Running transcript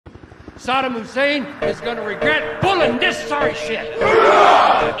Saddam Hussein is gonna regret pulling this sorry shit.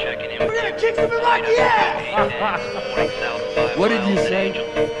 We're gonna kick some Iraqi ass! What did you say?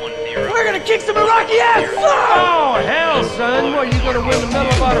 We're gonna kick some Iraqi ass! Oh, hell, son. What, are you gonna win the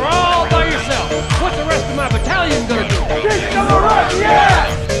Medal of Honor all by yourself? What's the rest of my battalion gonna do? Kick some Iraqi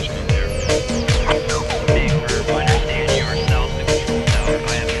ass!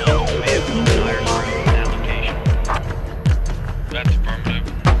 That's affirmative.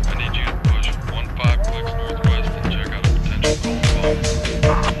 I need you to push 15 clicks northwest and check out a potential call.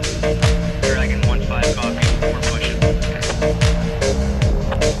 Dragon 15 copy. We're pushing.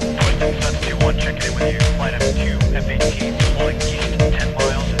 That's 2-1 checking in with you. Flight up to F-18 deploying east 10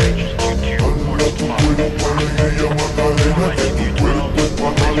 miles. Ranges 22 quarters to follow.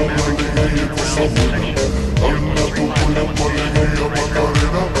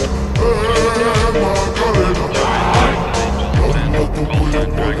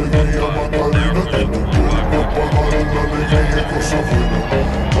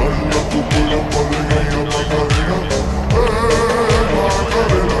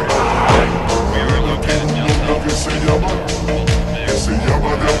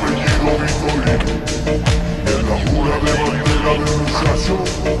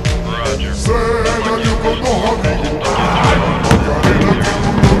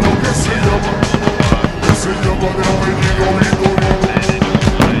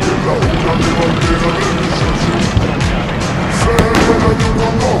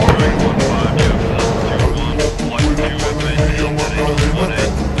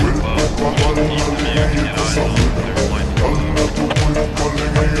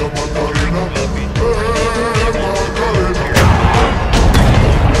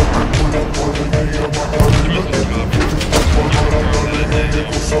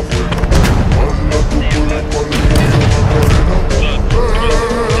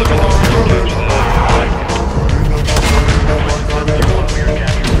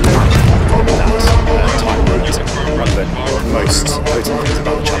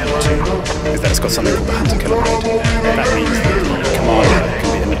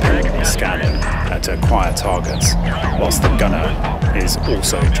 To acquire targets, whilst the gunner is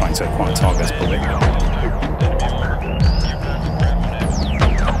also trying to acquire targets probably.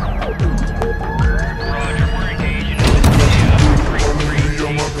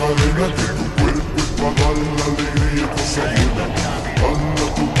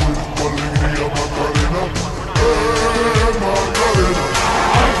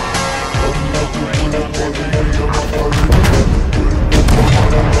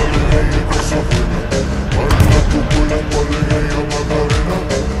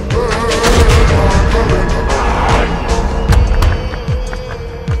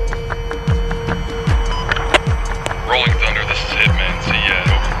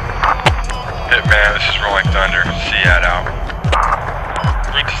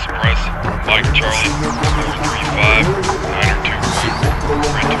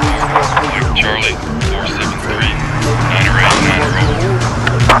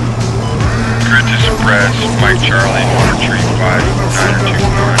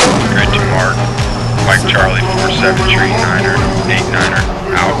 +30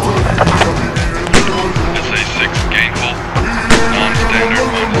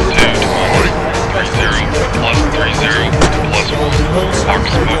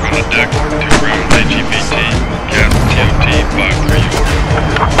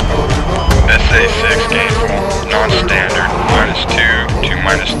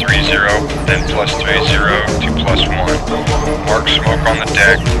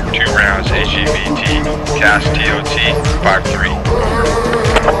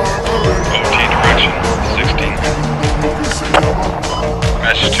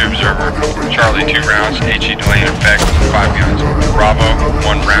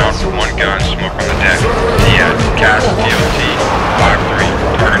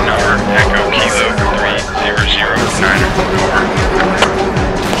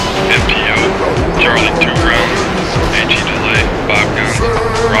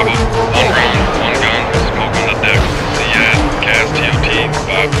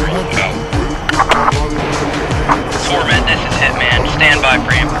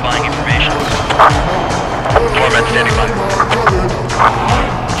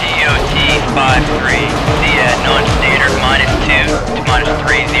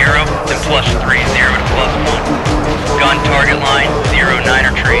 to +1. Gun target line 0.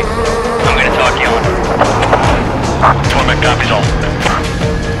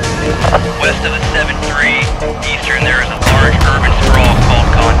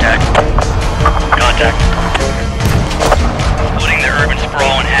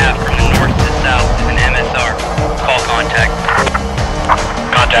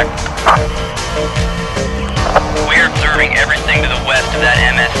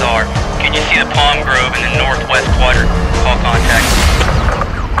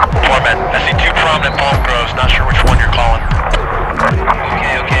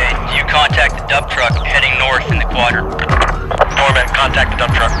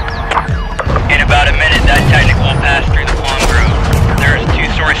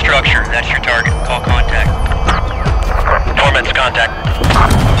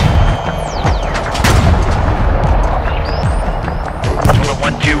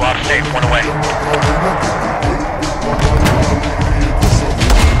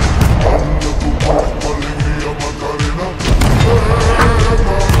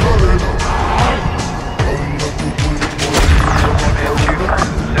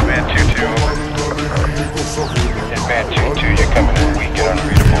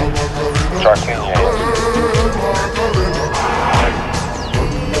 R2.